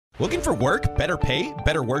Looking for work, better pay,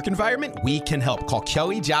 better work environment? We can help. Call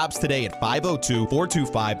Kelly Jobs today at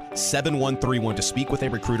 502-425-7131 to speak with a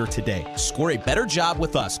recruiter today. Score a better job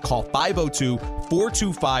with us. Call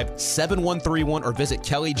 502-425-7131 or visit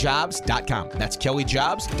kellyjobs.com. That's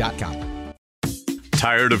kellyjobs.com.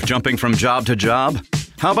 Tired of jumping from job to job?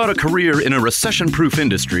 How about a career in a recession-proof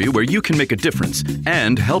industry where you can make a difference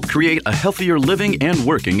and help create a healthier living and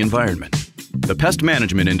working environment? The pest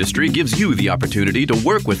management industry gives you the opportunity to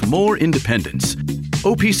work with more independence.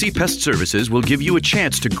 OPC Pest Services will give you a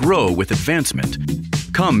chance to grow with advancement.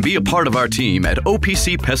 Come be a part of our team at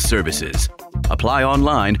OPC Pest Services. Apply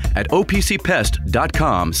online at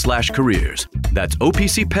opcpest.com/careers. That's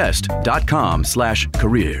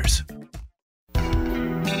opcpest.com/careers.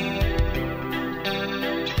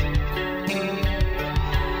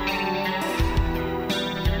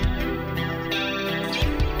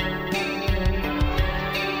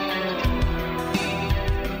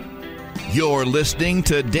 You're listening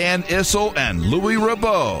to Dan Issel and Louis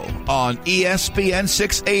Rabot on ESPN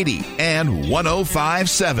 680 and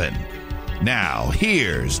 105.7. Now,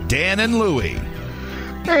 here's Dan and Louie.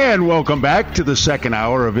 And welcome back to the second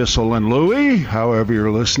hour of Issel and Louie. However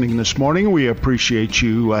you're listening this morning, we appreciate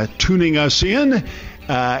you tuning us in.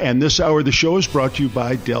 And this hour of the show is brought to you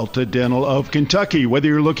by Delta Dental of Kentucky. Whether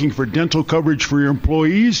you're looking for dental coverage for your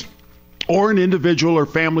employees or an individual or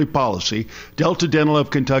family policy, Delta Dental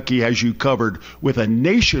of Kentucky has you covered with a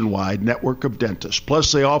nationwide network of dentists.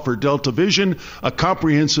 Plus, they offer Delta Vision, a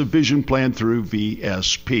comprehensive vision plan through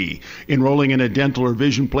VSP. Enrolling in a dental or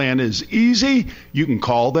vision plan is easy. You can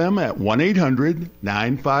call them at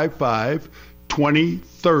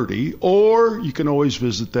 1-800-955-2030, or you can always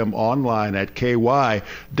visit them online at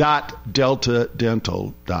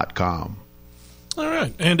ky.deltadental.com. All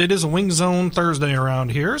right, and it is a Wing Zone Thursday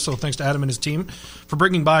around here, so thanks to Adam and his team for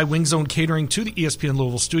bringing by Wing Zone Catering to the ESPN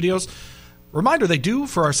Louisville studios. Reminder, they do,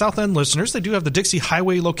 for our South End listeners, they do have the Dixie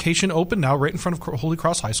Highway location open now right in front of Holy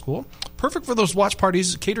Cross High School. Perfect for those watch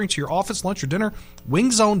parties, catering to your office, lunch, or dinner.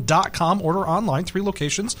 Wingzone.com, order online, 3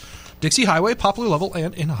 locations. Dixie Highway, Poplar Level,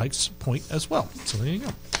 and in Heights Point as well. So there you go.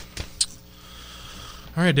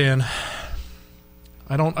 All right, Dan.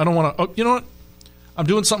 I don't want to... Oh, you know what? I'm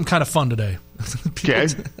doing something kind of fun today. Okay.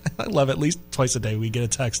 I love at least twice a day we get a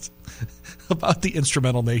text about the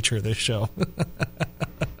instrumental nature of this show.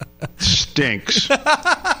 Stinks.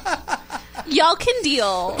 Y'all can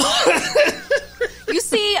deal. You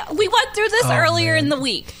see, we went through this earlier in the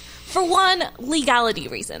week. For one, legality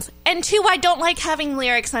reasons. And two, I don't like having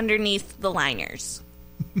lyrics underneath the liners.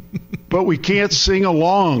 But we can't sing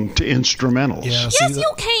along to instrumentals. Yeah, yes,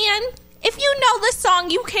 you can. If you know the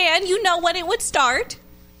song, you can. You know when it would start.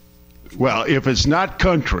 Well, if it's not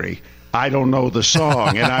country, I don't know the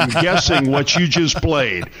song, and I'm guessing what you just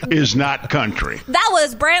played is not country. That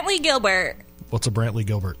was Brantley Gilbert. What's a Brantley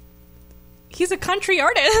Gilbert? He's a country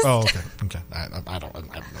artist. Oh, okay. I have no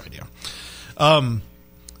idea.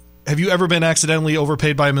 Have you ever been accidentally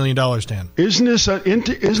overpaid by $1 million, Dan? Isn't this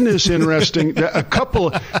interesting? A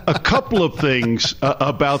couple of things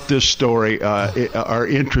about this story are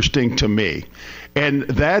interesting to me, and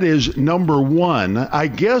that is, number one, I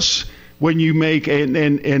guess when you make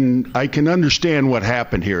and I can understand what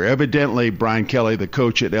happened here. Evidently, Brian Kelly, the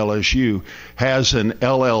coach at LSU, has an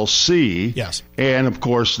LLC. Yes, and of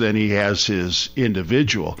course, then he has his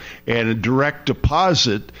individual and a direct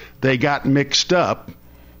deposit. They got mixed up.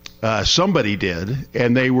 Somebody did,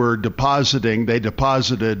 and they deposited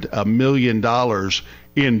 $1 million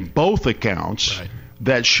in both accounts. Right.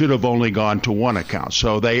 That should have only gone to one account.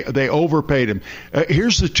 So they overpaid him.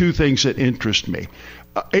 Here's the two things that interest me.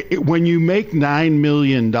 When you make $9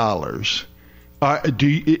 million, do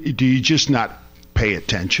you just not pay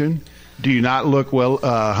attention? Do you not look, well,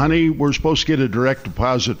 honey, we're supposed to get a direct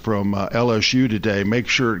deposit from LSU today. Make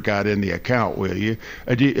sure it got in the account, will you?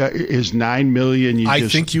 Is $9 million? I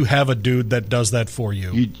think you have a dude that does that for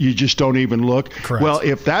you. You just don't even look? Correct. Well,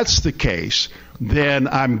 if that's the case, then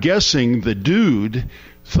I'm guessing the dude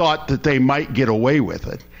thought that they might get away with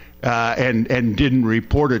it and didn't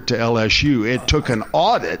report it to LSU. It took an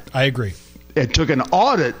audit. I agree. It took an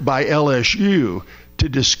audit by LSU to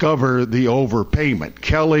discover the overpayment.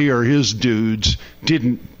 Kelly or his dudes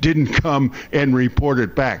didn't come and report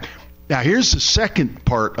it back. Now, here's the second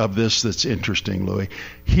part of this that's interesting, Louis.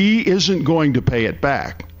 He isn't going to pay it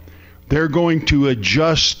back. They're going to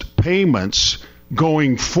adjust payments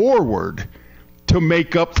going forward to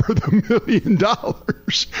make up for the $1 million.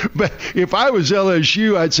 But if I was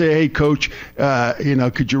LSU, I'd say, hey, Coach,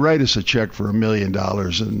 could you write us a check for $1 million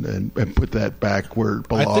and put that back where it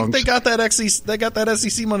belongs? I think they got that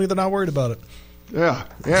SEC money. They're not worried about it.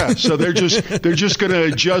 Yeah. So they're just going to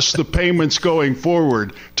adjust the payments going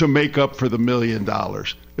forward to make up for the $1 million.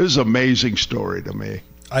 This is an amazing story to me.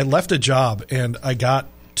 I left a job and I got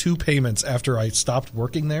 2 payments after I stopped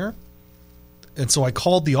working there. And so I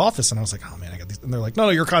called the office and I was like, oh man, I got these. And they're like, no,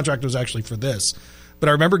 your contract was actually for this. But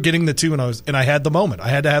I remember getting the 2 and I had the moment. I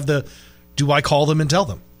had to have the, do I call them and tell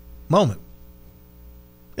them moment.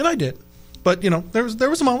 And I did. But, there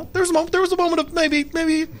was a moment. There was a moment of maybe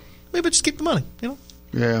just keep the money,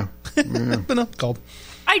 Yeah. But no, called.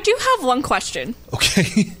 I do have one question. Okay.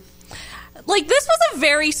 This was a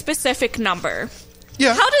very specific number.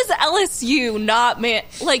 Yeah. How does LSU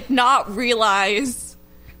not realize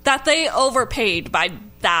that they overpaid by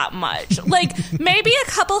that much? Maybe a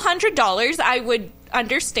couple $100 I would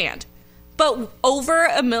understand, but over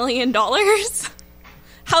 $1 million?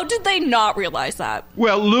 How did they not realize that?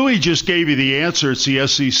 Well, Louis just gave you the answer. It's the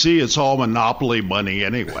SEC. It's all monopoly money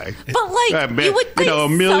anyway. But you would think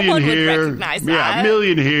 $1 million someone here, would recognize that. $1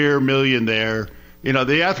 million here, $1 million there.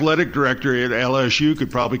 The athletic director at LSU could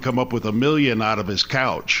probably come up with $1 million out of his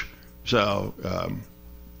couch. So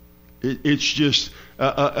it's just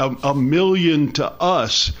 $1 million to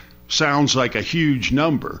us sounds like a huge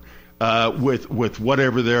number. With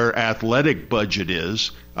whatever their athletic budget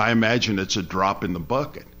is, I imagine it's a drop in the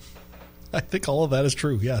bucket. I think all of that is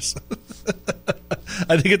true, yes.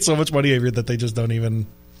 I think it's so much money, Avery, that they just don't even,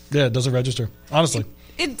 it doesn't register, honestly.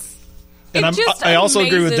 I also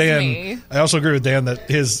agree with Dan. Me. I also agree with Dan that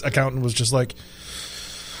his accountant was just like,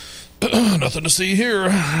 nothing to see here.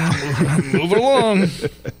 Move it along.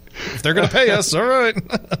 If they're going to pay us, all right.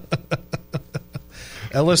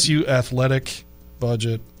 LSU athletic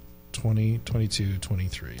budget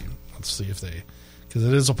 2022-23. Let's see if they, because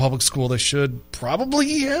it is a public school, they should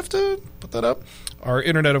probably have to put that up. Our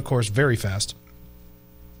internet, of course, very fast.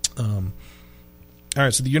 All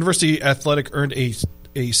right, so the University Athletic earned a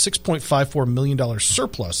 $6.54 million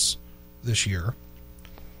surplus this year.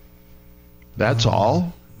 That's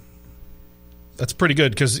all? That's pretty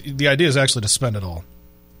good because the idea is actually to spend it all.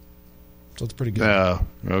 So it's pretty good.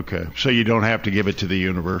 Okay. So you don't have to give it to the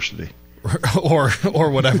university. or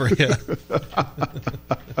whatever, yeah.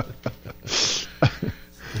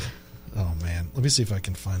 Oh, man. Let me see if I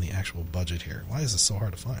can find the actual budget here. Why is this so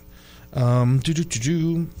hard to find?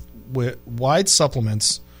 Wide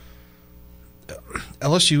supplements.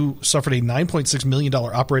 LSU suffered a $9.6 million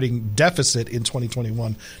operating deficit in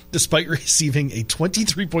 2021, despite receiving a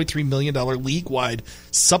 $23.3 million league-wide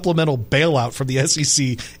supplemental bailout from the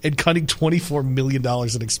SEC and cutting $24 million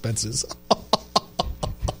in expenses.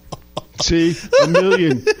 See, $1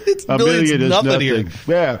 million. $1 million is nothing. Here.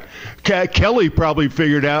 Yeah, Kelly probably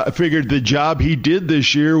figured the job he did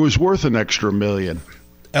this year was worth an extra $1 million.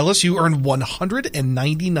 LSU earned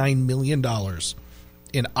 $199 million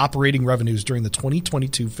in operating revenues during the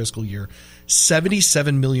 2022 fiscal year,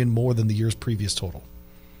 $77 million more than the year's previous total.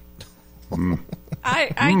 I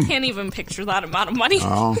can't even picture that amount of money.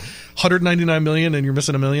 $199 million, and you're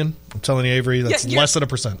missing $1 million. I'm telling you, Avery, that's less than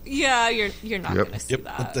 1%. Yeah, you're not going to see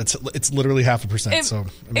that. It's literally 0.5%. So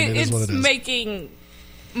it is what it is. It's making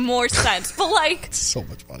more sense, but it's so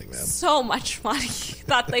much money, man. So much money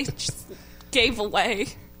that they just gave away.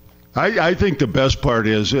 I think the best part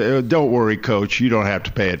is, don't worry, Coach. You don't have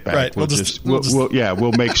to pay it back. Right. We'll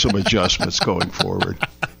make some adjustments going forward.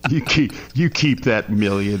 You keep that $1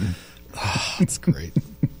 million. Oh, that's great.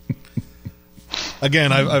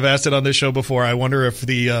 Again, I've asked it on this show before. I wonder if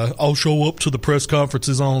I'll show up to the press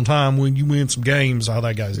conferences on time when you win some games. How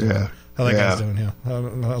that guy's doing? Guy's doing? Yeah.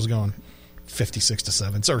 How's it going?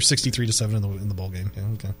 56-7 or 63-7 in the bowl game. Yeah.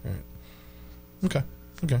 Okay. All right.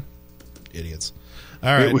 Okay. Idiots. All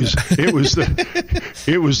right. It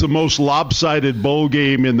was the most lopsided bowl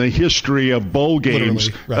game in the history of bowl games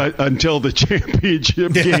until the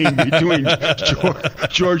championship game between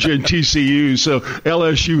Georgia and TCU. So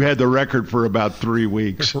LSU had the record for about 3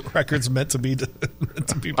 weeks. Record's meant to be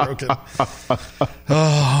broken.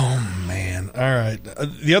 Oh man! All right.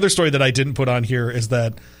 The other story that I didn't put on here is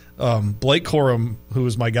that Blake Corum, who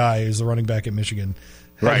is my guy, is the running back at Michigan,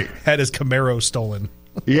 had his Camaro stolen.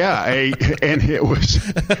 Yeah, and it was.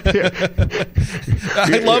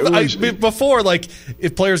 Before,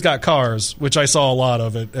 if players got cars, which I saw a lot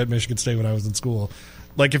of at Michigan State when I was in school.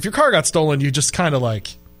 If your car got stolen, you just kind of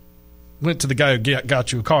went to the guy who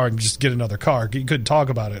got you a car and just get another car. You couldn't talk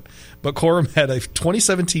about it. But Corum had a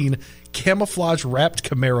 2017 camouflage wrapped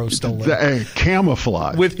Camaro stolen.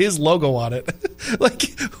 Camouflage with his logo on it.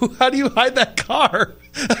 How do you hide that car?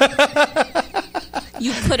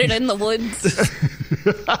 You put it in the woods.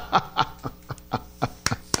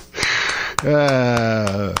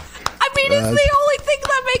 I mean, it's the only thing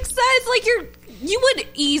that makes sense.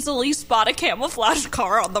 spot a camouflage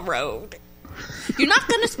car on the road. You're not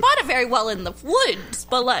going to spot it very well in the woods,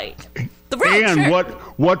 but like the road. And sure.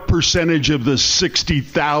 what percentage of the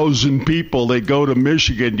 60,000 people that go to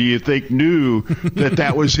Michigan do you think knew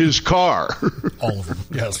that was his car? All of them.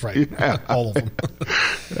 Yeah, that's right. Yeah. All of them.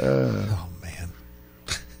 Oh, man.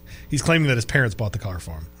 He's claiming that his parents bought the car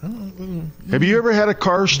for him. Have you ever had a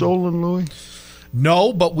car stolen, Louis?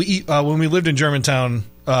 No, but we when we lived in Germantown,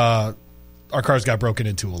 our cars got broken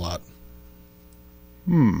into a lot.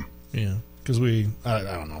 Yeah. Because I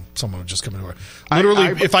don't know, someone would just come in.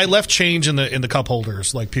 Literally, if I left change in the cup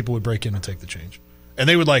holders, like people would break in and take the change, and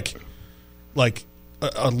they would like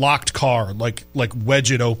a locked car, like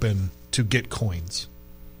wedge it open to get coins.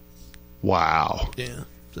 Wow. Yeah.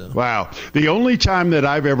 So. Wow. The only time that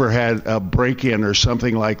I've ever had a break-in or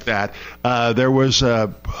something like that, there was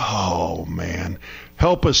oh man,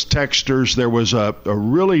 help us texters. There was a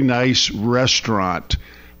really nice restaurant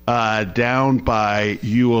down by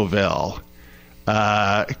U of L.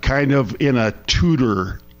 Kind of in a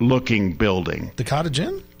Tudor-looking building. The Cottage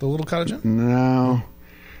Inn? The little Cottage Inn? No.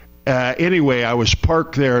 Anyway, I was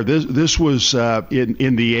parked there. This was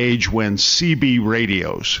in the age when CB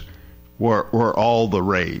radios were all the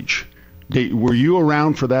rage. Were you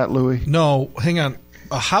around for that, Louis? No. Hang on.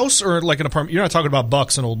 A house or like an apartment? You're not talking about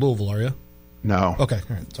Bucks in Old Louisville, are you? No. Okay.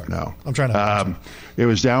 All right. Sorry. No. I'm trying to. It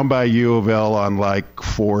was down by U of L on like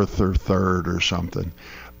 4th or 3rd or something.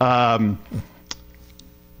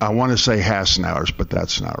 I want to say Hassenauer's, but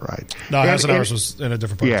that's not right. No, Hassenauer's was in a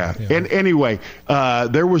different part. Yeah. And anyway,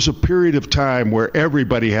 there was a period of time where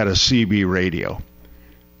everybody had a CB radio.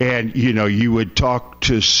 And, you would talk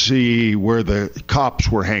to see where the cops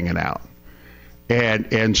were hanging out.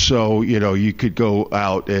 And so, you could go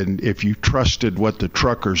out, and if you trusted what the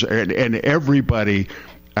truckers and everybody,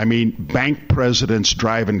 I mean, bank presidents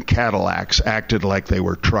driving Cadillacs acted like they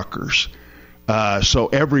were truckers. So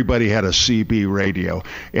everybody had a CB radio.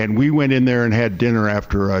 And we went in there and had dinner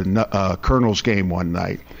after a Colonel's game one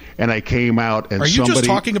night. And I came out and Are you just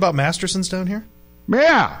talking about Masterson's down here?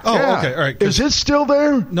 Yeah. Oh, yeah. okay. All right. Is it still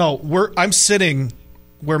there? No, I'm sitting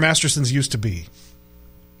where Masterson's used to be.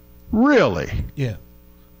 Really? Yeah.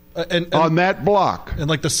 And on that block. And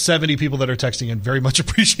like the 70 people that are texting in very much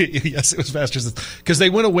appreciate you. Yes, it was Masterson's. Because they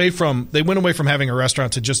went away from having a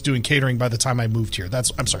restaurant to just doing catering by the time I moved here.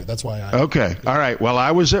 That's why I... Okay. All right. Well,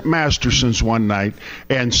 I was at Masterson's one night,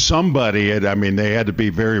 and somebody, they had to be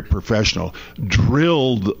very professional,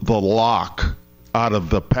 drilled the lock out of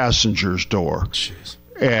the passenger's door. Jeez.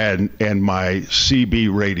 And my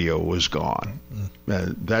CB radio was gone.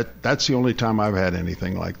 That's the only time I've had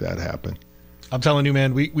anything like that happen. I'm telling you,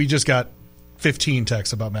 man, we just got 15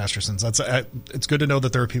 texts about Masterson's. It's good to know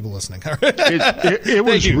that there are people listening. It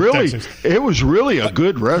was really a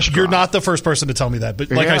good restaurant. You're not the first person to tell me that, but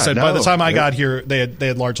like I said, by the time I got here, they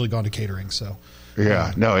had largely gone to catering. So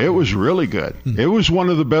yeah, no, it was really good. It was one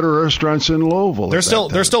of the better restaurants in Louisville.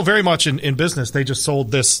 They're still very much in business. They just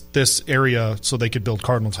sold this area so they could build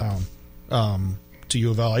Cardinal Town to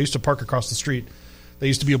U of L. I used to park across the street. There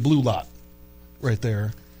used to be a blue lot right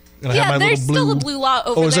there. And yeah, there's still a blue lot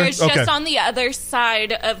over there. It's okay. Just on the other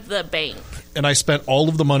side of the bank. And I spent all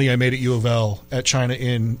of the money I made at U of L at China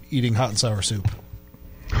Inn eating hot and sour soup.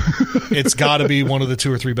 It's got to be one of the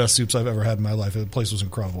 2 or 3 best soups I've ever had in my life. The place was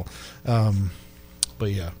incredible.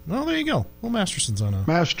 But yeah, well, there you go. Well, Masterson's on a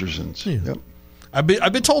Masterson's. Yeah. Yep.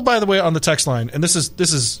 I've been told, by the way, on the text line, and this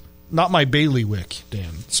is not my bailiwick,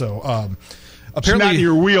 Dan. So apparently,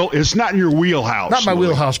 it's not in your wheelhouse. Not my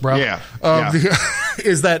wheelhouse, bro. Yeah.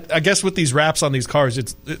 Is that I guess with these wraps on these cars,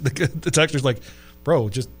 it's the texter's like, bro,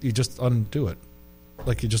 you just undo it,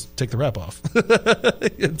 like you just take the wrap off.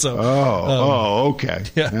 And so, okay.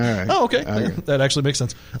 Yeah. All right. Oh, okay. That actually makes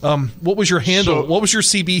sense. What was your handle? What was your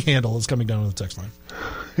CB handle? That's coming down on the text line.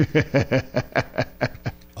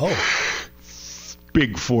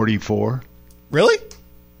 Big 44. Really?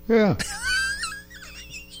 Yeah.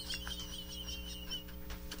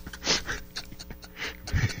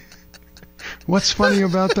 What's funny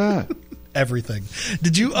about that? Everything.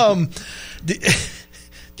 Did you do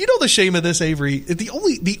you know the shame of this, Avery? The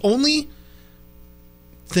only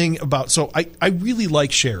thing about I really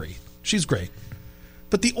like Sherry. She's great.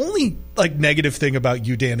 But the only negative thing about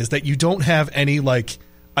you, Dan, is that you don't have any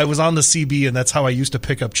I was on the CB and that's how I used to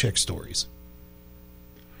pick up chick stories.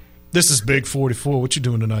 This is Big 44. What you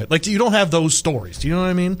doing tonight? You don't have those stories. Do you know what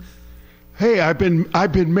I mean? Hey, I've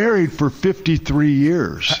been married for 53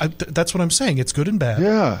 years. That's what I'm saying. It's good and bad.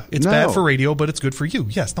 Yeah. It's bad for radio, but it's good for you.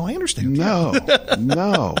 Yes. No, I understand.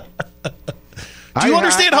 No. Do you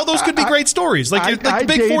understand how those could be great stories? Like the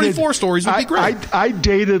Big 44 stories would be great. I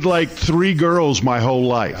dated like 3 girls my whole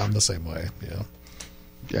life. I'm the same way.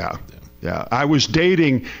 Yeah. I was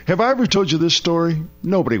dating. Have I ever told you this story?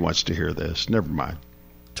 Nobody wants to hear this. Never mind.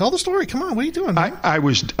 Tell the story. Come on. What are you doing, man? I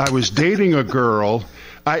was dating a girl.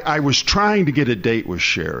 I was trying to get a date with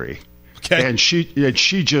Sherry. Okay. And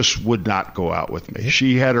she just would not go out with me.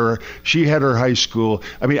 She had her high school.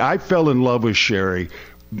 I mean, I fell in love with Sherry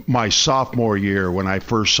my sophomore year when I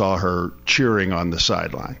first saw her cheering on the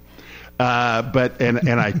sideline. But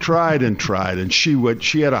I tried, and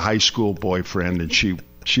she had a high school boyfriend, and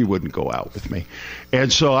she wouldn't go out with me.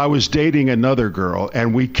 And so I was dating another girl,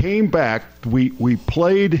 and we came back. We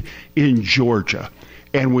played in Georgia.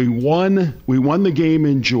 And we won the game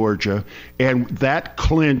in Georgia, and that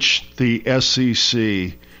clinched the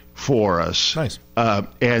SEC for us. Nice.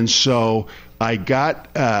 And so I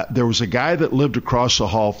got there was a guy that lived across the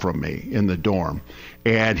hall from me in the dorm,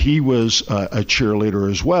 and he was a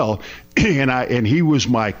cheerleader as well. And he was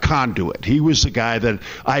my conduit. He was the guy that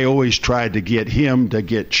I always tried to get him to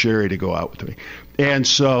get Sherry to go out with me. And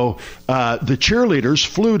so the cheerleaders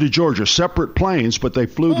flew to Georgia, separate planes, but they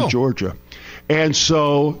flew to Georgia. And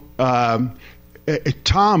so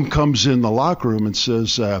Tom comes in the locker room and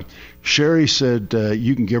says, Sherry said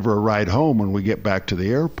you can give her a ride home when we get back to the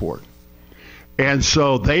airport. And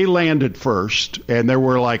so they landed first, and there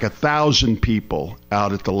were like 1,000 people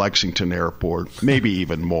out at the Lexington airport, maybe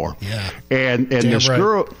even more. Yeah. And this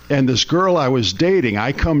girl I was dating,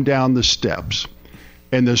 I come down the steps,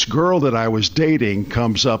 and this girl that I was dating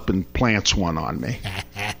comes up and plants one on me.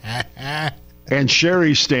 And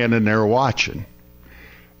Sherry's standing there watching.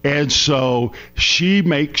 And so she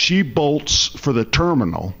bolts for the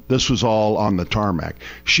terminal. This was all on the tarmac.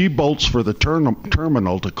 She bolts for the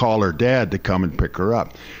terminal to call her dad to come and pick her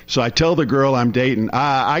up. So I tell the girl I'm dating,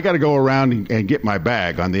 I got to go around and get my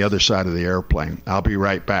bag on the other side of the airplane. I'll be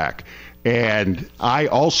right back. And I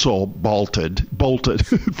also bolted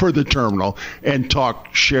for the terminal and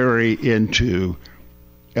talked Sherry into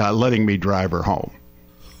letting me drive her home.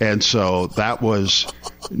 And so that was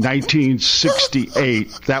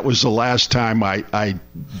 1968. That was the last time I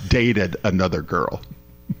dated another girl.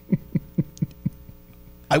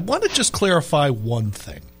 I want to just clarify one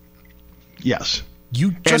thing. Yes.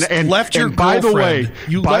 You just left your girlfriend.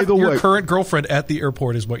 Left your current girlfriend at the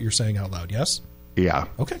airport is what you're saying out loud, yes? Yeah.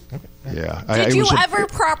 Okay. Yeah. Did you ever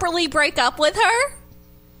properly break up with her?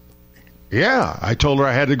 Yeah. I told her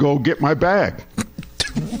I had to go get my bag.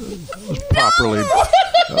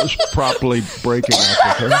 I was properly breaking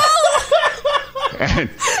up with her.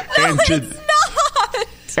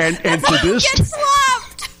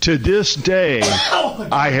 To this day,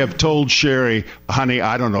 I have told Sherry, honey,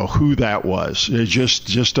 I don't know who that was. It's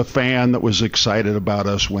just a fan that was excited about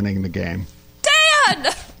us winning the game. Dan!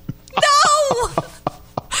 No!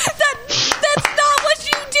 That's not what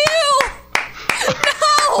you do!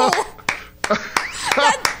 No!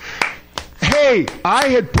 Hey, I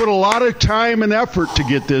had put a lot of time and effort to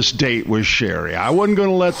get this date with Sherry. I wasn't going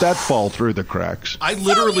to let that fall through the cracks. So you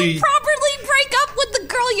properly break up with the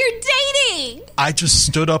girl you're dating. I just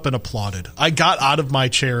stood up and applauded. I got out of my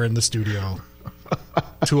chair in the studio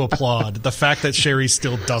to applaud the fact that Sherry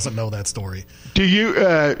still doesn't know that story. Do you?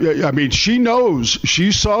 I mean, she knows.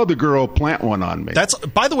 She saw the girl plant one on me.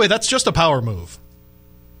 By the way, that's just a power move.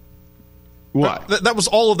 What? That was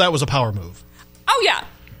all of that was a power move. Oh yeah.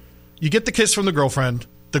 You get the kiss from the girlfriend.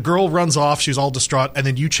 The girl runs off. She's all distraught, and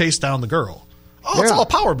then you chase down the girl. Oh, it's all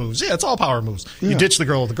power moves. Yeah, it's all power moves. Yeah. You ditch the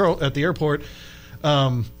girl at the airport.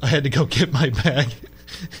 I had to go get my bag.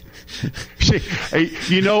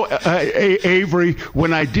 Avery,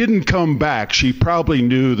 when I didn't come back, she probably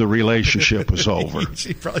knew the relationship was over.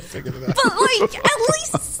 She probably figured it out. But, at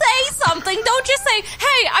least say something. Don't just say,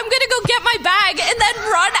 hey, I'm going to go get my bag, and then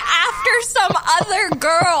run after some other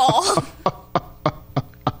girl.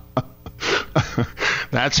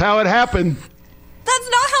 That's how it happened. That's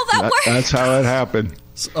not how that works. That's how it happened.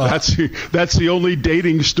 That's the only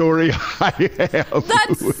dating story I have.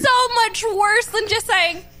 That's so much worse than just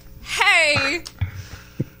saying, hey,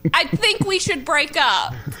 I think we should break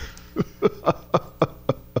up.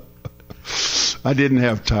 I didn't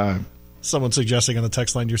have time. Someone suggesting on the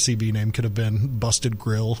text line your CB name could have been Busted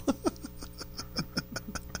Grill.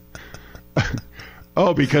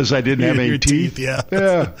 Oh, because I didn't have any teeth? Yeah.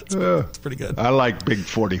 It's pretty good. I like Big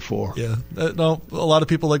 44. Yeah. No, a lot of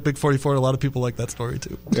people like Big 44. A lot of people like that story,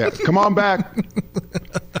 too. Yeah. Come on back.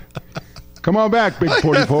 Come on back, Big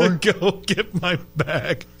 44. Go get my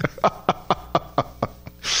bag.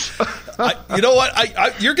 You know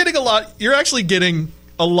what? You're getting a lot. You're actually getting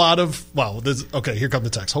a lot of. Wow. Okay, here come the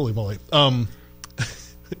text. Holy moly.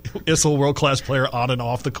 Issel, world-class player on and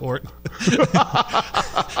off the court.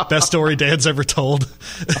 Best story Dan's ever told.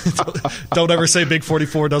 Don't ever say Big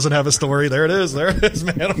 44 doesn't have a story. There it is, man.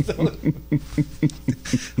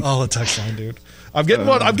 Oh, the text line, dude. I'm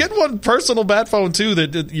getting one personal bat phone too.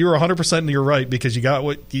 That you're 100% and you're right, because you got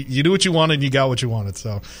what you knew what you wanted and you got what you wanted.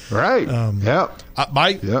 So right,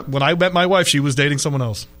 When I met my wife, she was dating someone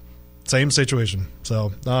else. Same situation.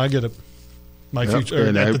 So no, I get it. My future,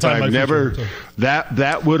 and at the time, I've my never future, so.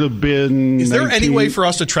 that would have been. Is there any way for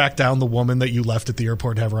us to track down the woman that you left at the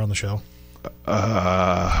airport and have her on the show?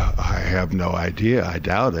 I have no idea. I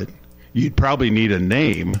doubt it. You'd probably need a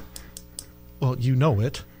name. Well, you know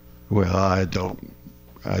it. Well, I don't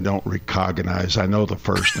recognize. I know the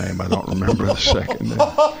first name. I don't remember the second name.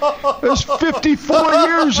 It was 54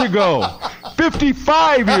 years ago.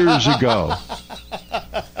 55 years ago.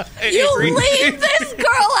 You leave this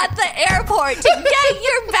girl at the airport to get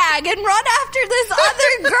your bag and run after this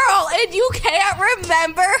other girl, and you can't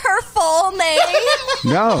remember her full name?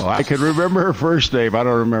 No, I can remember her first name. I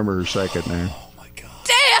don't remember her second name. Oh, my God.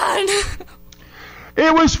 Dan!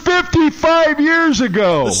 It was 55 years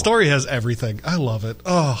ago. The story has everything. I love it.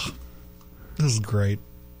 Oh, this is great.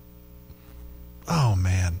 Oh,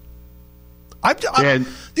 man. And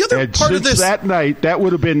the other part of this, that night, that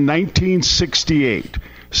would have been 1968.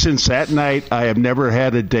 Since that night, I have never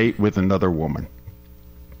had a date with another woman.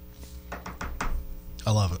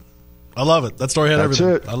 I love it. I love it. That story had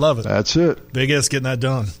everything. It. I love it. That's it. Big S getting that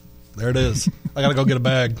done. There it is. I got to go get a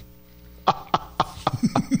bag.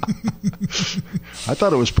 I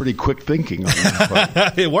thought it was pretty quick thinking on that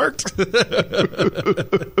part. It worked.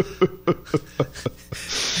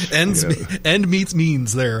 End meets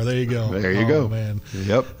means there. There you go. There you go. Man.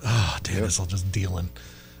 Yep. Oh, damn, this all just dealing.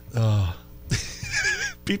 Oh.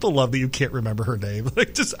 People love that you can't remember her name.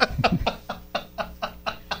 Like just.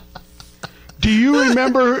 Do you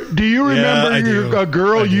remember a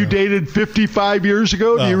girl you dated 55 years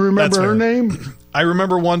ago? Do you remember her name? I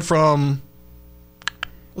remember one from,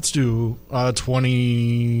 let's do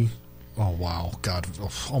 20, oh, wow, God,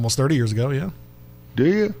 almost 30 years ago, yeah. Do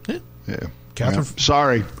you? Yeah. Catherine. Well,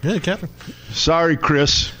 sorry. Yeah, Catherine. Sorry,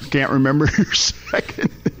 Chris. Can't remember your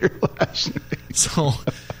last name. So,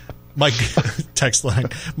 my text line,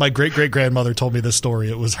 my great-great-grandmother told me this story.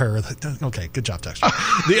 It was her. Okay, good job, text.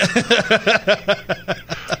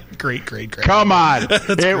 Great-great-grandmother. Come on.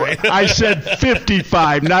 I said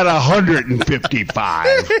 55, not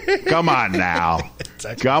 155. Come on now.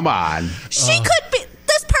 Come on. She could be,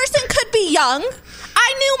 this person could be young.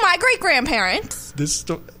 I knew my great-grandparents.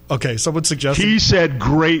 Okay, someone suggested. He said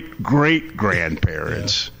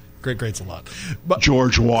great-great-grandparents. Yeah. Great-great's a lot. But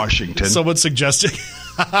George Washington. Someone suggesting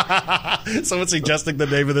the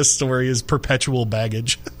name of this story is Perpetual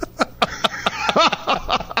Baggage.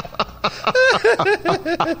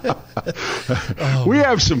 We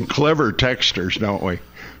have some clever texters, don't we?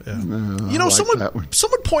 Yeah. Someone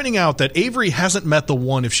pointing out that Avery hasn't met the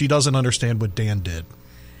one if she doesn't understand what Dan did.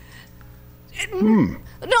 No,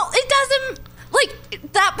 it doesn't. Like,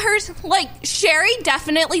 that person, like, Sherry,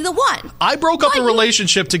 definitely the one. I broke up a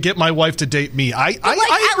relationship to get my wife to date me. I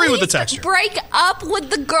agree with the texture. Break up with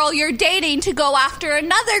the girl you're dating to go after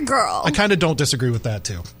another girl. I kind of don't disagree with that,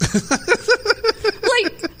 too.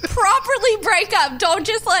 Like, properly break up. Don't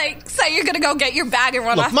just, like, say you're going to go get your bag and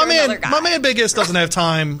run after another guy. My man Big S doesn't have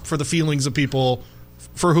time for the feelings of people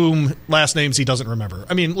for whom last names he doesn't remember.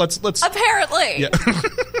 I mean, let's apparently. Yeah.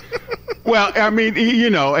 Well, I mean,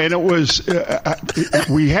 and it was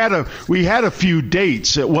we had a few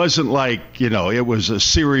dates. It wasn't like, it was a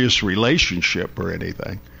serious relationship or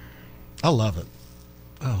anything. I love it.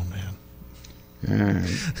 Oh man. Yeah.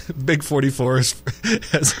 Big 44 has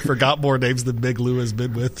forgot more names than Big Lou has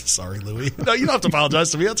been with. Sorry, Louie. No, you don't have to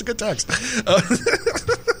apologize to me. That's a good text. No.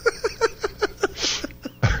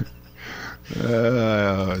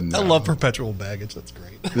 I love Perpetual Baggage. That's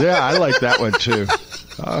great. Yeah, I like that one too.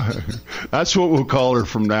 That's what we'll call her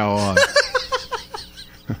from now on.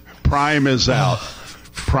 Prime is out.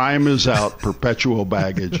 Prime is out. Perpetual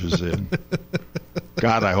Baggage is in.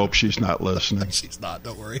 God, I hope she's not listening. She's not.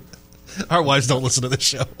 Don't worry. Our wives don't listen to this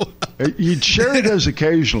show. Sherry does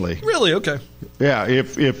occasionally. Really? Okay. Yeah,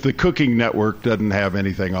 if the Cooking Network doesn't have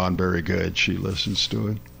anything on very good, she listens to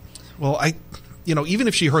it. Well, even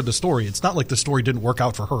if she heard the story, it's not like the story didn't work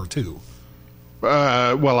out for her, too.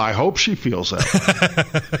 Well, I hope she feels that.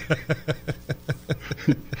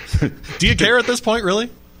 Do you care at this point, really?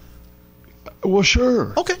 Well,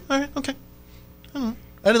 sure. Okay, all right, okay. I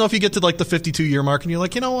don't know if you get to like the 52-year mark and you're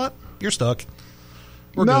like, you know what? You're stuck.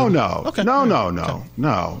 No. Okay.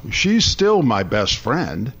 No. She's still my best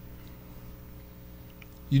friend.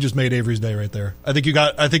 You just made Avery's day right there. I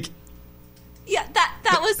think. Yeah,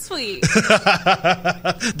 that was sweet.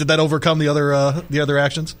 Did that overcome the other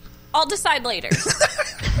actions? I'll decide later.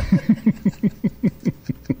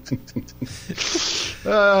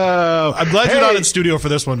 I'm glad you're not in studio for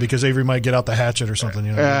this one because Avery might get out the hatchet or something.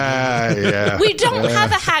 You know? Yeah. We don't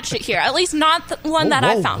have a hatchet here, at least not the one that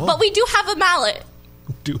I found. But we do have a mallet.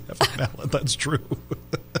 We do have a mallet. That's true.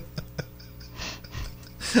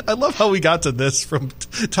 I love how we got to this from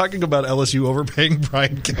talking about LSU overpaying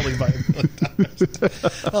Brian Kelly by $1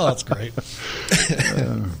 million. Oh, that's great.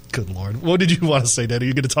 Good Lord. What did you want to say, Danny? Are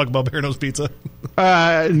you going to talk about Barano's Pizza?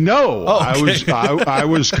 No. Oh, okay.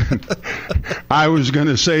 I was going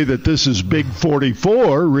to say that this is Big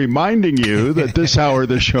 44, reminding you that this hour of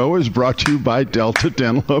the show is brought to you by Delta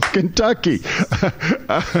Dental of Kentucky.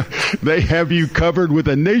 They have you covered with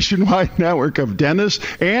a nationwide network of dentists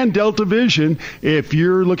and Delta Vision. If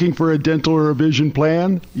you're looking for a dental or a vision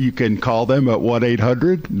plan, you can call them at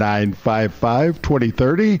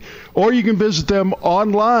 1-800-955-2030, or you can visit them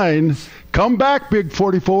online. Come back, Big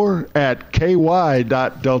 44, at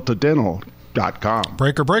ky.deltadental.com.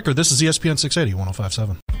 Breaker. This is ESPN 680,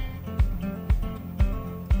 105.7.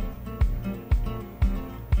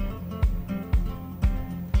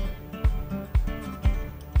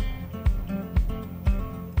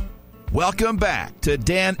 Welcome back to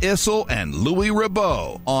Dan Issel and Louis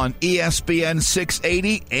Ribot on ESPN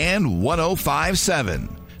 680 and 105.7.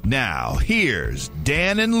 Now, here's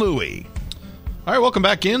Dan and Louis. All right, welcome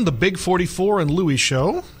back in the Big 44 and Louis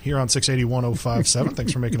show here on 680 105.7.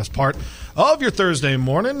 Thanks for making us part of your Thursday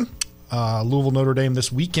morning. Louisville Notre Dame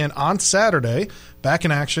this weekend on Saturday. Back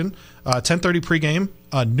in action. 10:30 pregame.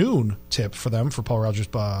 Noon tip for them for Paul Rogers,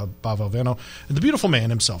 Bob Valvano, and the beautiful man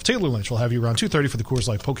himself, Taylor Lynch, will have you around 2:30 for the Coors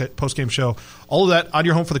Light postgame show. All of that on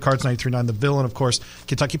your home for the Cards 93.9 The Ville. And, of course,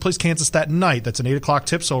 Kentucky plays Kansas that night. That's an 8 o'clock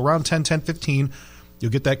tip, so around 10:15,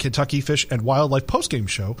 you'll get that Kentucky Fish and Wildlife postgame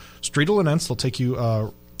show. Streetel and Entz will take you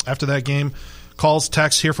after that game. Calls,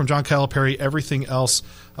 texts here from John Calipari, everything else.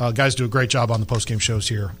 Guys do a great job on the postgame shows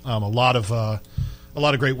here. A lot of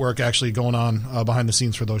great work actually going on behind the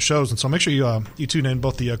scenes for those shows. And so make sure you tune in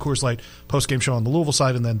both the Coors Light postgame show on the Louisville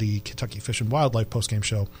side and then the Kentucky Fish and Wildlife postgame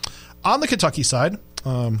show. On the Kentucky side,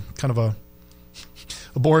 kind of a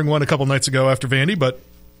boring one a couple nights ago after Vandy, but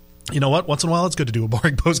you know what? Once in a while, it's good to do a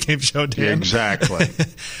boring postgame show, Dan. Exactly.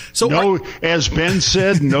 As Ben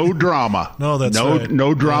said, no drama. No, that's right.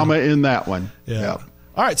 No drama in that one. Yeah.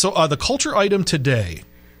 All right. So the culture item today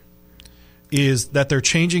is that they're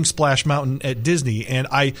changing Splash Mountain at Disney, and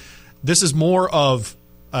this is more of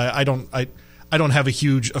I don't have a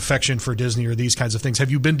huge affection for Disney or these kinds of things.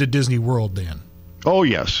 Have you been to Disney World, Dan? Oh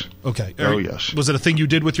yes. Okay. Yes. Was it a thing you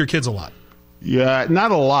did with your kids a lot? Yeah,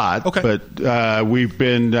 not a lot. Okay. But we've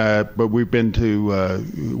been to.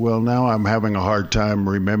 Now I'm having a hard time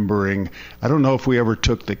remembering. I don't know if we ever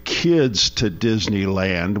took the kids to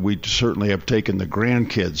Disneyland. We certainly have taken the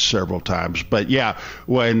grandkids several times. But yeah,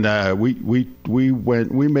 when we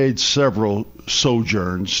went, we made several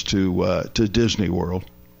sojourns to Disney World.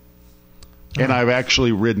 And I've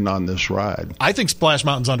actually ridden on this ride. I think Splash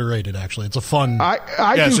Mountain's underrated, actually. It's a fun...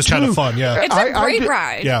 it's just kind of fun, yeah. It's a great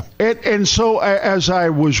ride. Yeah. And so as I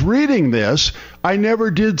was reading this, I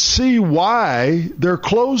never did see why they're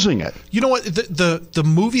closing it. You know what? The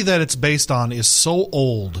movie that it's based on is so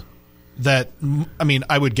old that, I mean,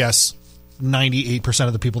 I would guess 98%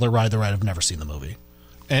 of the people that ride the ride have never seen the movie.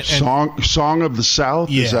 And Song of the South?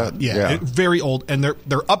 Yeah. Very old. And they're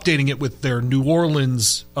updating it with their New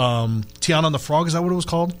Orleans Tiana and the Frog. Is that what it was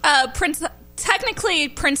called? Technically,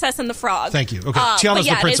 Princess and the Frog. Thank you. Okay. Tiana's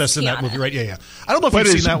the princess in that movie, right? Yeah. I don't know if you've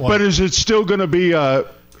seen that one. But is it still going to be a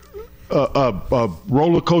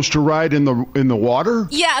roller coaster ride in the water?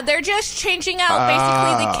 Yeah, they're just changing out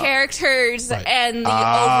basically the characters and the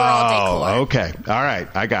overall decor. Okay. All right.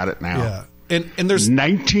 I got it now. Yeah. And there's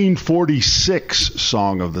 1946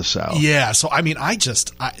 Song of the South. Yeah, so I mean,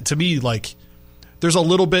 to me, like, there's a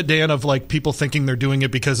little bit, Dan, of like people thinking they're doing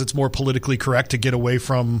it because it's more politically correct to get away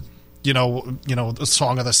from, you know, the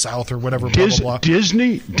Song of the South or whatever. Blah, blah, blah.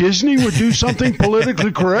 Disney would do something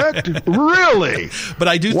politically correct? Really? But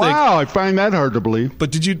I do think. Wow, I find that hard to believe.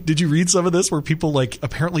 But did you read some of this where people like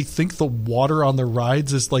apparently think the water on the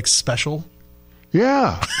rides is like special?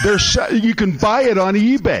 Yeah, you can buy it on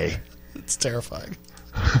eBay. It's terrifying.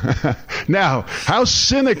 Now, how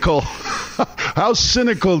cynical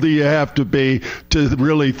do you have to be to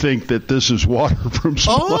really think that this is water from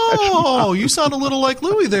Splash Mountain? You sound a little like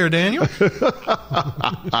Louis there, Daniel.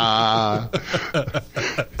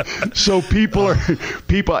 So people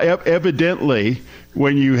evidently,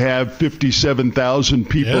 when you have 57,000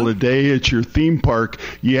 people a day at your theme park,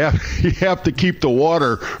 you have to keep the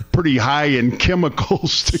water pretty high in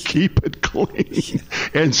chemicals to keep it clean.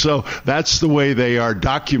 And so that's the way they are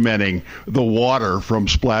documenting the water from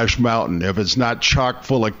Splash Mountain. If it's not chock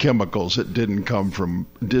full of chemicals, it didn't come from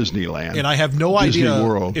Disneyland. And I have no Disney idea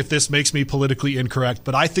World. if this makes me politically incorrect,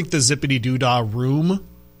 but I think the Zippity Doo-Dah room,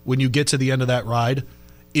 when you get to the end of that ride,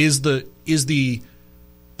 is the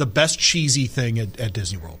best cheesy thing at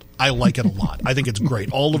Disney World. I like it a lot. I think it's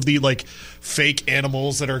great. All of the like fake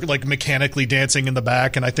animals that are like mechanically dancing in the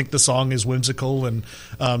back, and I think the song is whimsical. And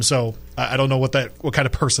so I don't know what kind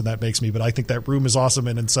of person that makes me, but I think that room is awesome.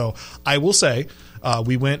 And so I will say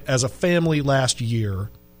we went as a family last year.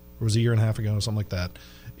 It was a year and a half ago, something like that.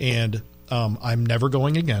 And I'm never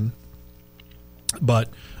going again. But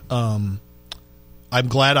I'm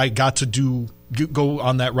glad I got to go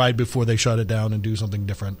on that ride before they shut it down and do something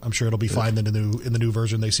different. I'm sure it'll be fine in the new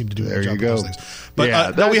version. They seem to do a good job of those things.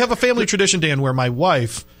 But we have a family tradition, Dan, where my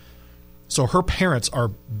wife, so her parents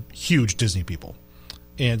are huge Disney people.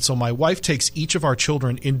 And so my wife takes each of our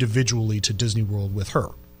children individually to Disney World with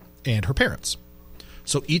her and her parents.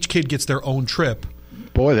 So each kid gets their own trip.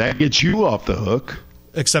 Boy, that gets you off the hook.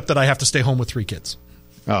 Except that I have to stay home with 3 kids.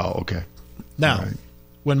 Oh, okay. Now,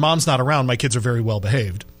 when mom's not around, my kids are very well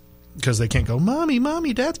behaved. Because they can't go,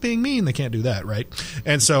 Mommy, Dad's being mean. They can't do that, right?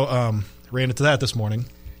 And so ran into that this morning.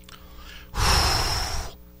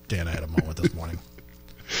 Dan, I had a moment this morning.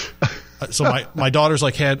 So my daughter's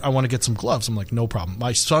like, I want to get some gloves. I'm like, no problem.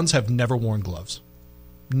 My sons have never worn gloves.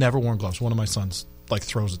 Never worn gloves. One of my sons like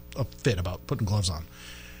throws a fit about putting gloves on.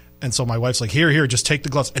 And so my wife's like, here, just take the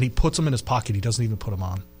gloves. And he puts them in his pocket. He doesn't even put them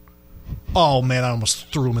on. Oh, man, I almost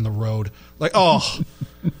threw him in the road. Like, oh.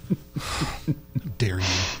 Dare you.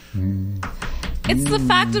 It's the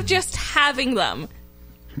fact of just having them.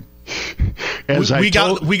 We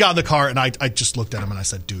got in the car, and I just looked at him, and I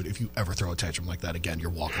said, dude, if you ever throw a tantrum like that again, you're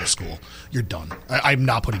walking to school. You're done. I'm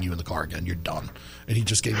not putting you in the car again. You're done. And he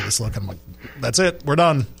just gave me this look, and I'm like, that's it. We're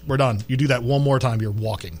done. You do that one more time, you're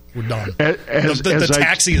walking. We're done. The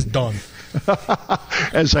taxi is done.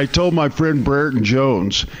 As I told my friend Brereton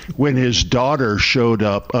Jones, when his daughter showed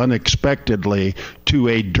up unexpectedly to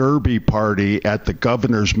a derby party at the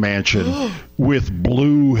governor's mansion with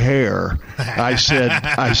blue hair, I said,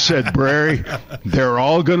 Brary, they're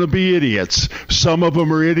all going to be idiots. Some of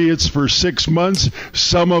them are idiots for 6 months.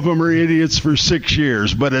 Some of them are idiots for 6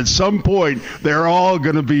 years. But at some point, they're all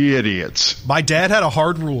going to be idiots. My dad had a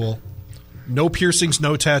hard rule: no piercings,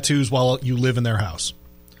 no tattoos while you live in their house.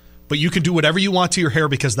 But you can do whatever you want to your hair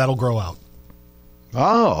because that'll grow out.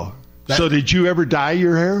 Oh. So did you ever dye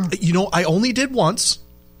your hair? You know, I only did once,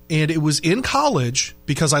 and it was in college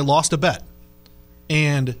because I lost a bet.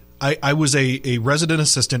 And I was a resident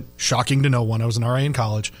assistant, shocking to no one. I was an RA in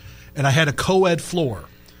college, and I had a co-ed floor.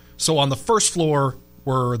 So on the first floor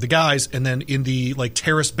were the guys, and then in the like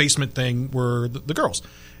terrace basement thing were the girls.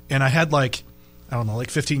 And I had like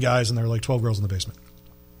 15 guys, and there were like 12 girls in the basement.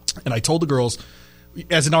 And I told the girls,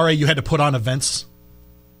 as an RA, you had to put on events,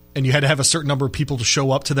 and you had to have a certain number of people to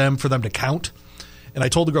show up to them for them to count. And I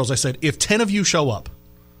told the girls, I said, if 10 of you show up,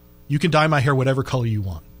 you can dye my hair whatever color you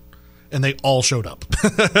want. And they all showed up.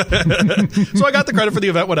 So I got the credit for the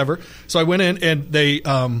event, whatever. So I went in, and they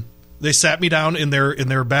sat me down in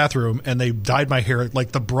their bathroom, and they dyed my hair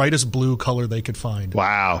like the brightest blue color they could find.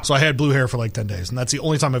 Wow. So I had blue hair for like 10 days, and that's the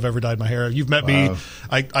only time I've ever dyed my hair. You've met me.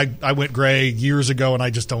 I went gray years ago, and I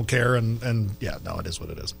just don't care. And yeah, no, it is what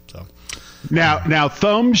it is. So now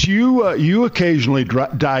Thumbs, you occasionally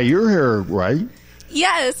dye your hair, right?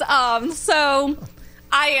 Yes. So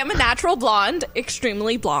I am a natural blonde,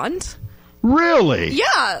 extremely blonde. Really?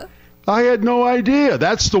 Yeah. I had no idea.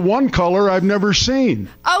 That's the one color I've never seen.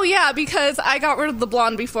 Oh, yeah, because I got rid of the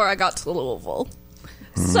blonde before I got to Louisville.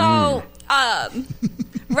 So,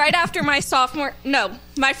 right after my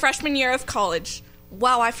freshman year of college.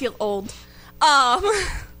 Wow, I feel old.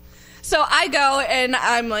 So I go, and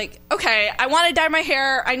I'm like, okay, I want to dye my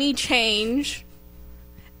hair. I need change.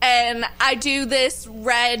 And I do this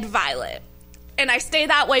red violet. And I stay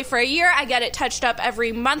that way for a year. I get it touched up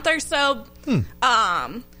every month or so.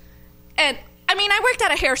 And I mean, I worked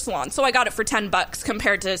at a hair salon, so I got it for $10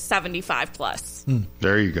 compared to 75 plus.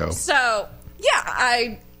 There you go. So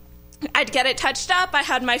yeah, I'd get it touched up. I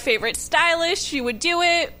had my favorite stylist. She would do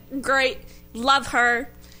it. Great. Love her.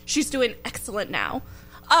 She's doing excellent now.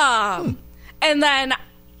 And then,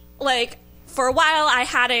 like, for a while, I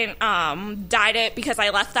hadn't dyed it because I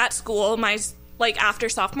left that school after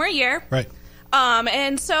sophomore year. Right.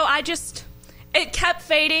 And so I just It kept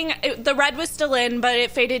fading. The red was still in, but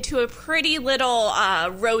it faded to a pretty little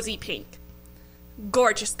rosy pink.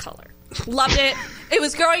 Gorgeous color. Loved it. It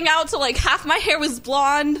was growing out, so like half my hair was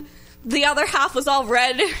blonde, the other half was all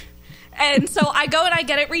red. And so I go and I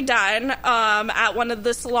get it redone at one of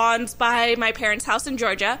the salons by my parents' house in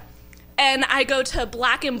Georgia. And I go to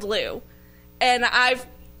black and blue. And I've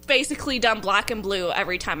basically done black and blue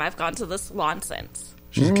every time I've gone to the salon since.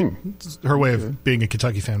 Her way of being a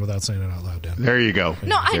Kentucky fan without saying it out loud, Dan. There you go.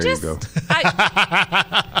 No, I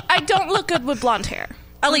don't look good with blonde hair.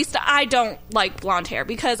 At least I don't like blonde hair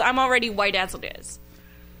because I'm already white as it is.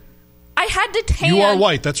 I had to tan. You are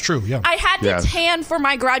white. That's true. Yeah. I had to tan for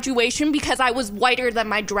my graduation because I was whiter than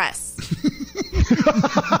my dress.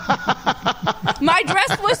 My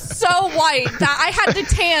dress was so white that I had to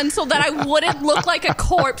tan so that I wouldn't look like a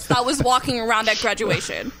corpse that was walking around at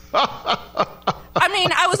graduation. I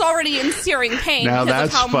mean, I was already in searing pain because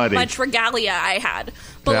of how much regalia I had.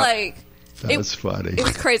 But, that's funny. It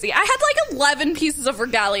was crazy. I had, 11 pieces of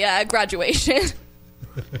regalia at graduation.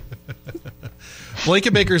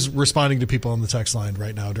 Blanket Baker's responding to people on the text line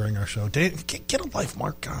right now during our show. Dan, get a life,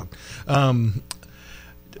 Mark. God.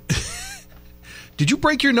 Did you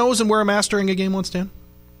break your nose and wear a mask during a game once, Dan?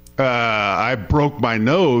 I broke my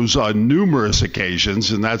nose on numerous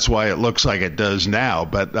occasions, and that's why it looks like it does now.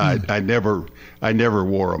 But I never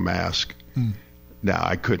wore a mask. No,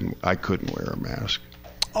 I couldn't wear a mask.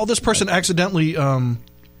 Oh, this person accidentally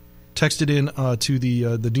texted in to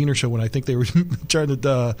the Diener show when I think they were trying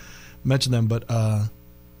to mention them, but the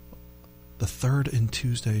 3rd and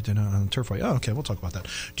Tuesday on Turfway. Oh, okay, we'll talk about that.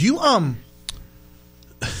 Do you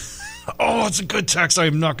Oh, it's a good text.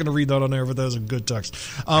 I'm not going to read that on air, but that was a good text.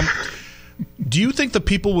 Do you think the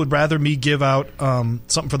people would rather me give out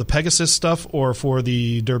something for the Pegasus stuff or for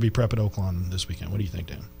the Derby prep at Oaklawn this weekend? What do you think,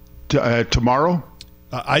 Dan? Tomorrow?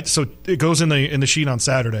 So it goes in the sheet on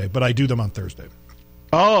Saturday, but I do them on Thursday.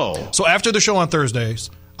 Oh. So after the show on Thursdays,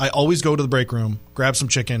 I always go to the break room, grab some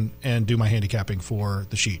chicken, and do my handicapping for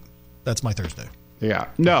the sheet. That's my Thursday. Yeah.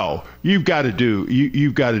 No, you've got to do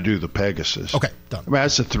the Pegasus. Okay, done. I mean,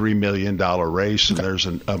 that's a $3 million race, and there's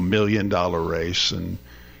a $1 million race, and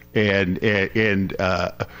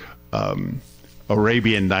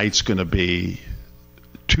Arabian Night's going to be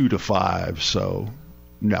 2 to 5. So,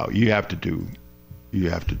 no, you have to do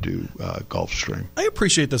Gulfstream. I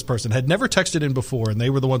appreciate this person. Had never texted in before, and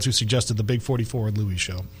they were the ones who suggested the Big 44 and Louis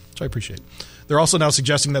show, which I appreciate. They're also now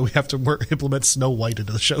suggesting that we have to implement Snow White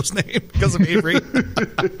into the show's name because of Avery. I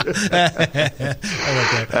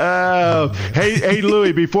like that. Hey,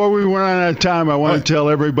 Louis, before we run out of time, I want to tell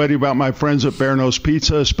everybody about my friends at Bear Nose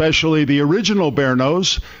Pizza, especially the original Bear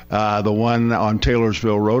Nose, the one on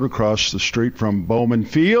Taylorsville Road across the street from Bowman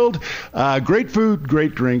Field. Great food,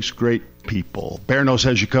 great drinks, great people. Bear Nose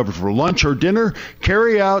has you covered for lunch or dinner,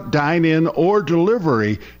 carry out, dine in, or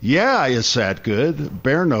delivery. Yeah, it's that good.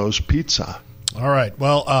 Bear Nose Pizza. All right.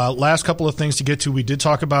 Well, last couple of things to get to. We did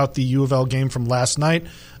talk about the U of L game from last night.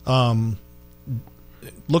 It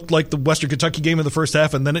looked like the Western Kentucky game in the first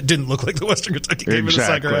half, and then it didn't look like the Western Kentucky game in the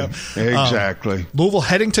second half. Exactly. Louisville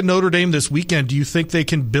heading to Notre Dame this weekend. Do you think they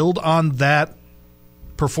can build on that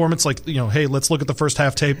performance? Like, hey, let's look at the first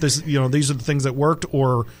half tape. These are the things that worked,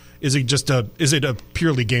 or is it a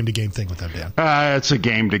purely game-to-game thing with them, Dan? It's a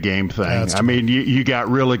game-to-game thing. I mean, you got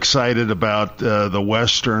real excited about the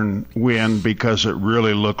Western win because it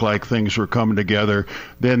really looked like things were coming together.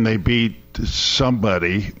 Then they beat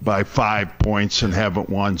somebody by 5 points and haven't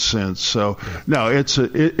won since. So, no, it's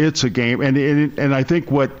a game. And I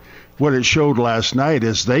think what it showed last night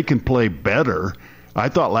is they can play better. I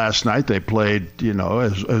thought last night they played,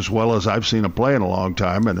 as well as I've seen them play in a long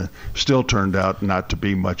time, and it still turned out not to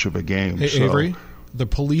be much of a game. Hey, Avery, the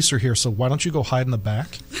police are here, so why don't you go hide in the back?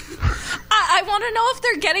 I want to know if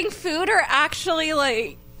they're getting food or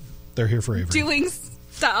actually, they're here for Avery. Doing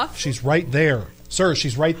stuff. She's right there. Sir,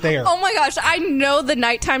 she's right there. Oh, my gosh. I know the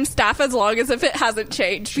nighttime staff as long as if it hasn't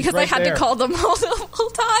changed because I had to call them multiple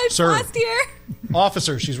times last year.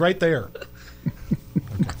 Officer, she's right there.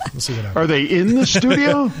 We'll see what happens. Are they in the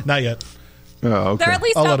studio? Not yet. Oh, okay. They're at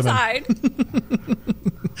least outside.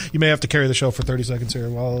 You may have to carry the show for 30 seconds here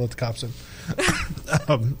while I let the cops in.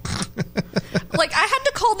 I had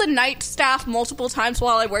to call the night staff multiple times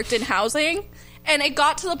while I worked in housing, and it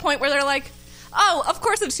got to the point where they're like, oh, of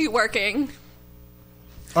course it's you working.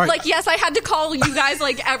 All right. Yes, I had to call you guys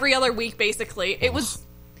every other week, basically. It was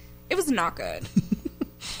not good.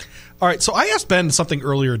 All right, so I asked Ben something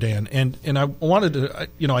earlier, Dan, and I wanted to,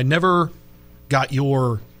 I never got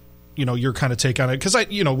your your kind of take on it, because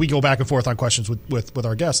we go back and forth on questions with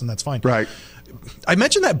our guests, and that's fine. Right. I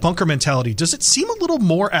mentioned that bunker mentality. Does it seem a little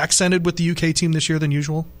more accented with the UK team this year than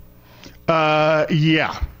usual?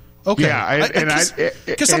 Yeah. Okay. Yeah,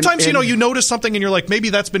 because sometimes you notice something and you're like,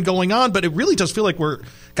 maybe that's been going on, but it really does feel like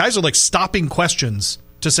guys are like stopping questions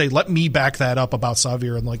to say, let me back that up about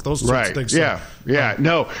Xavier and like those sorts of things. Yeah,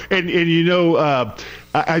 no, and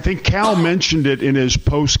I think Cal mentioned it in his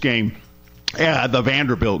post game. The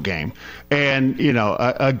Vanderbilt game. And,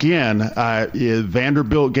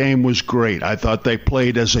 Vanderbilt game was great. I thought they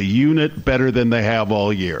played as a unit better than they have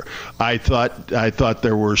all year. I thought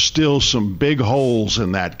there were still some big holes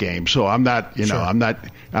in that game. So I'm not,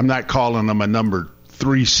 I'm not calling them a number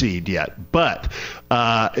 3 seed yet. But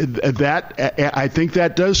I think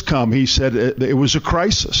that does come. He said it was a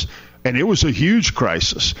crisis. And it was a huge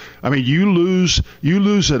crisis. I mean, you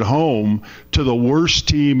lose at home to the worst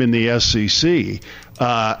team in the SEC,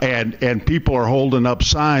 and people are holding up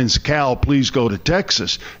signs, Cal, please go to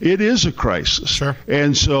Texas. It is a crisis. Sure.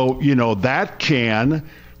 And so,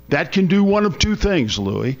 that can do one of two things,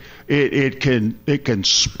 Louis. It can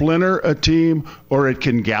splinter a team, or it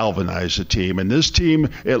can galvanize a team. And this team,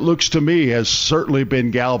 it looks to me, has certainly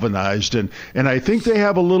been galvanized. And I think they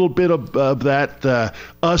have a little bit of that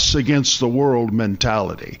us against the world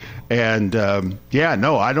mentality. And,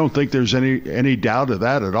 I don't think there's any doubt of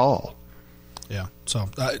that at all. Yeah. So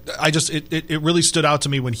it really stood out to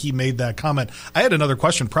me when he made that comment. I had another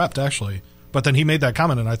question prepped, actually. But then he made that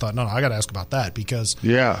comment, and I thought, no, I got to ask about that, because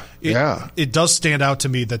it does stand out to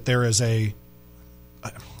me that there is and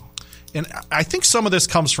I think some of this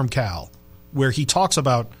comes from Cal, where he talks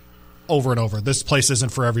about over and over, this place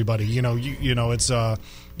isn't for everybody. It's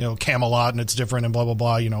Camelot and it's different and blah blah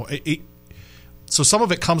blah. So some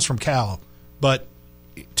of it comes from Cal, but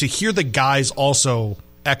to hear the guys also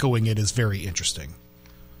echoing it is very interesting.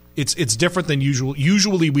 It's different than usual.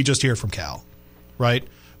 Usually we just hear from Cal, right?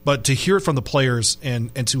 But to hear it from the players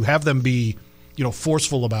and to have them be,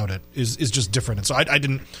 forceful about it is just different. And so I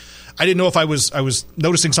didn't know if I was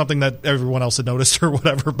noticing something that everyone else had noticed or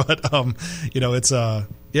whatever. But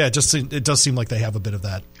it does seem like they have a bit of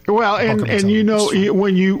that. Well, and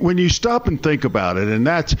when you stop and think about it, and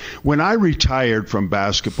that's when I retired from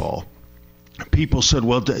basketball. People said,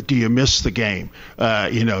 well, do you miss the game?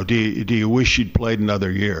 Do you wish you'd played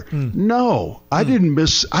another year? No, I didn't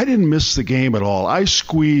miss the game at all. I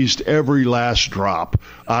squeezed every last drop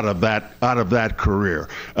out of that career.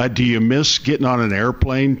 Do you miss getting on an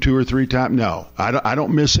airplane 2 or 3 times? No, I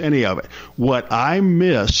don't miss any of it. What I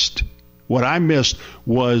missed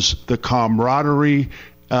was the camaraderie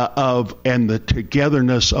and the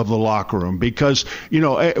togetherness of the locker room, because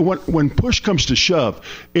when push comes to shove,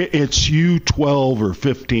 it's you 12 or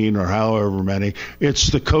 15 or however many, it's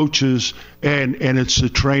the coaches and it's the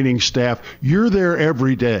training staff. You're there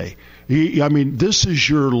every day. This is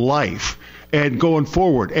your life. And going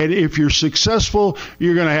forward, and if you're successful,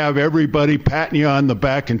 you're going to have everybody patting you on the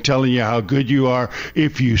back and telling you how good you are.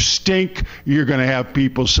 If you stink, you're going to have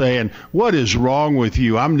people saying, what is wrong with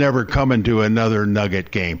you? I'm never coming to another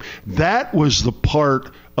Nugget game. That was the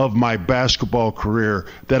part of my basketball career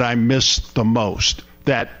that I missed the most.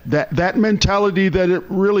 That mentality that it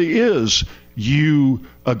really is you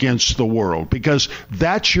against the world, because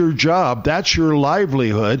that's your job, that's your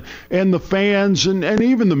livelihood, and the fans and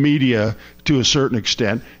even the media to a certain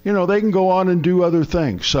extent, they can go on and do other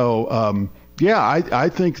things. So I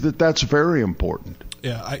think that's very important.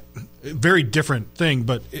 Yeah, very different thing,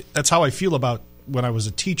 but that's how I feel about when I was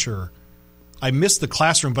a teacher. I miss the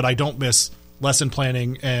classroom, but I don't miss lesson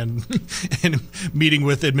planning and meeting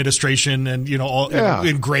with administration and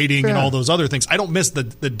and grading and all those other things. I don't miss the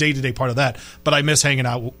day-to-day part of that, but I miss hanging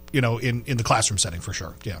out in the classroom setting for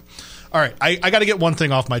sure. Yeah. All right, I got to get one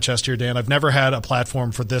thing off my chest here, Dan. I've never had a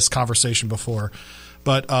platform for this conversation before,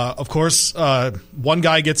 but of course, one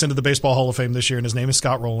guy gets into the Baseball Hall of Fame this year, and his name is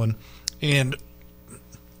Scott Rowland, and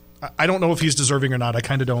I don't know if he's deserving or not.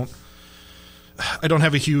 I don't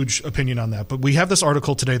have a huge opinion on that, but we have this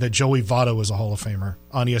article today that Joey Votto is a Hall of Famer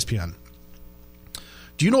on ESPN.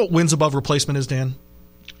 Do you know what wins above replacement is, Dan?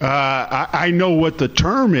 I know what the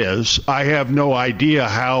term is. I have no idea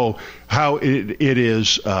how it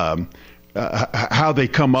is, how they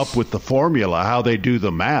come up with the formula, how they do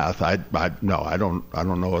the math. I don't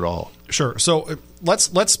know at all. Sure. So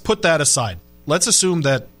let's put that aside. Let's assume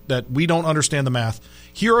that we don't understand the math.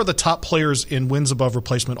 Here are the top players in wins above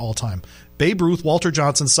replacement all time: Babe Ruth, Walter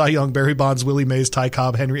Johnson, Cy Young, Barry Bonds, Willie Mays, Ty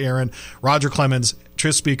Cobb, Henry Aaron, Roger Clemens,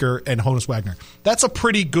 Tris Speaker, and Honus Wagner. That's a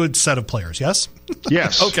pretty good set of players, yes?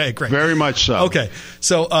 Yes. Okay, great. Very much so. Okay.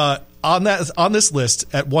 So on this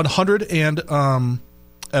list at 100 and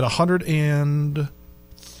at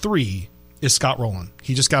 103 is Scott Rowland.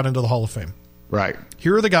 He just got into the Hall of Fame. Right.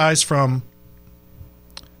 Here are the guys from,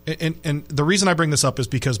 and the reason I bring this up is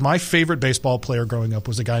because my favorite baseball player growing up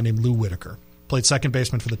was a guy named Lou Whitaker. Played second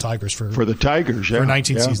baseman for the Tigers for the Tigers, for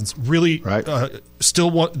 19 seasons. Really, right.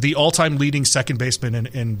 Still the all-time leading second baseman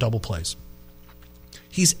in double plays.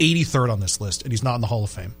 He's 83rd on this list, and he's not in the Hall of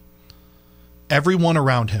Fame. Everyone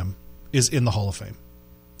around him is in the Hall of Fame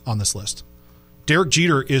on this list. Derek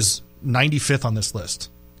Jeter is 95th on this list.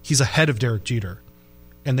 He's ahead of Derek Jeter,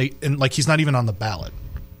 and he's not even on the ballot.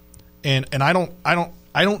 And I don't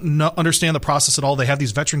understand the process at all. They have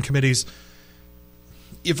these veteran committees.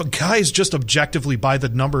 If a guy is just objectively by the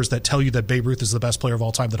numbers that tell you that Babe Ruth is the best player of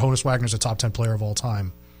all time, that Honus Wagner is a top 10 player of all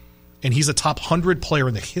time, and he's a top 100 player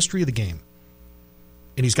in the history of the game,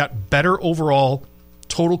 and he's got better overall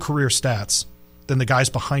total career stats than the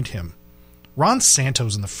guys behind him. Ron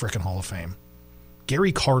Santo's in the frickin' Hall of Fame.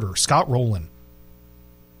 Gary Carter, Scott Rowland.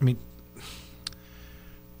 I mean,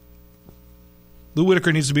 Lou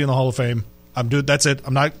Whitaker needs to be in the Hall of Fame. That's it.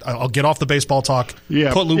 I'll get off the baseball talk.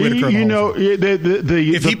 Yeah. Put Lou Whitaker in the Hall of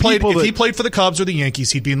Fame. If he played for the Cubs or the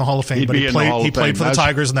Yankees, he'd be in the Hall of Fame. But he played for the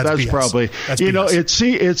Tigers, and that's BS. Probably. That's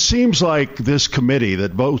BS. It seems like this committee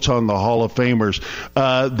that votes on the Hall of Famers,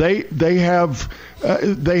 they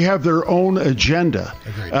have their own agenda.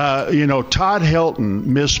 Todd Helton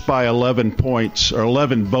missed by 11 points or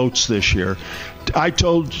 11 votes this year. I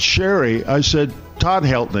told Sherry, I said, Todd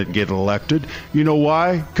Helton didn't get elected. You know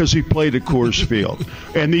why? Because he played at Coors Field.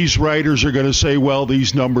 And these writers are going to say, well,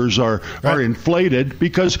 these numbers are inflated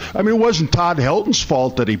because, it wasn't Todd Helton's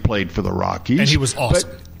fault that he played for the Rockies. And he was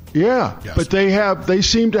awesome. Yes. But they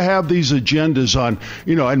seem to have these agendas on,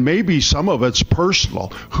 and maybe some of it's personal.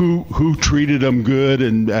 Who treated them good,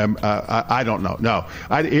 and I don't know. No,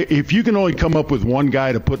 if you can only come up with one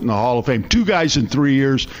guy to put in the Hall of Fame, 2 guys in 3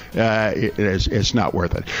 years, it's not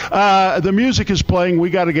worth it. The music is playing. We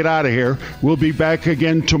got to get out of here. We'll be back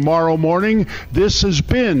again tomorrow morning. This has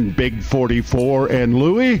been Big 44 and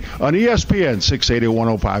Louie on ESPN 680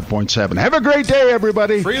 105.7. Have a great day,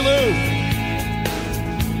 everybody. Free Lou.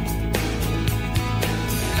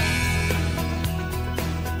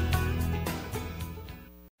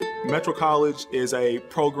 Metro College is a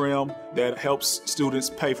program that helps students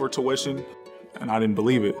pay for tuition, and I didn't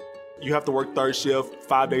believe it. You have to work third shift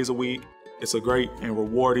 5 days a week. It's a great and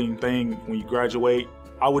rewarding thing when you graduate.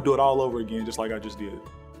 I would do it all over again, just like I just did.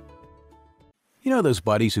 You know those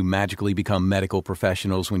buddies who magically become medical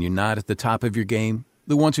professionals when you're not at the top of your game?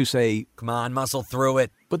 The ones who say, "Come on, muscle through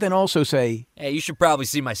it," but then also say, "Hey, you should probably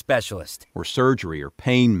see my specialist." Or surgery or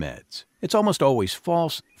pain meds. It's almost always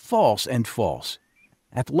false, false, and false.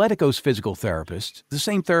 Athletico's physical therapists, the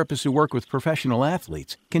same therapists who work with professional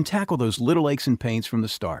athletes, can tackle those little aches and pains from the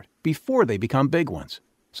start, before they become big ones.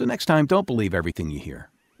 So next time, don't believe everything you hear.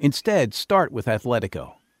 Instead, start with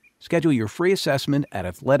Athletico. Schedule your free assessment at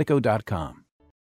athletico.com.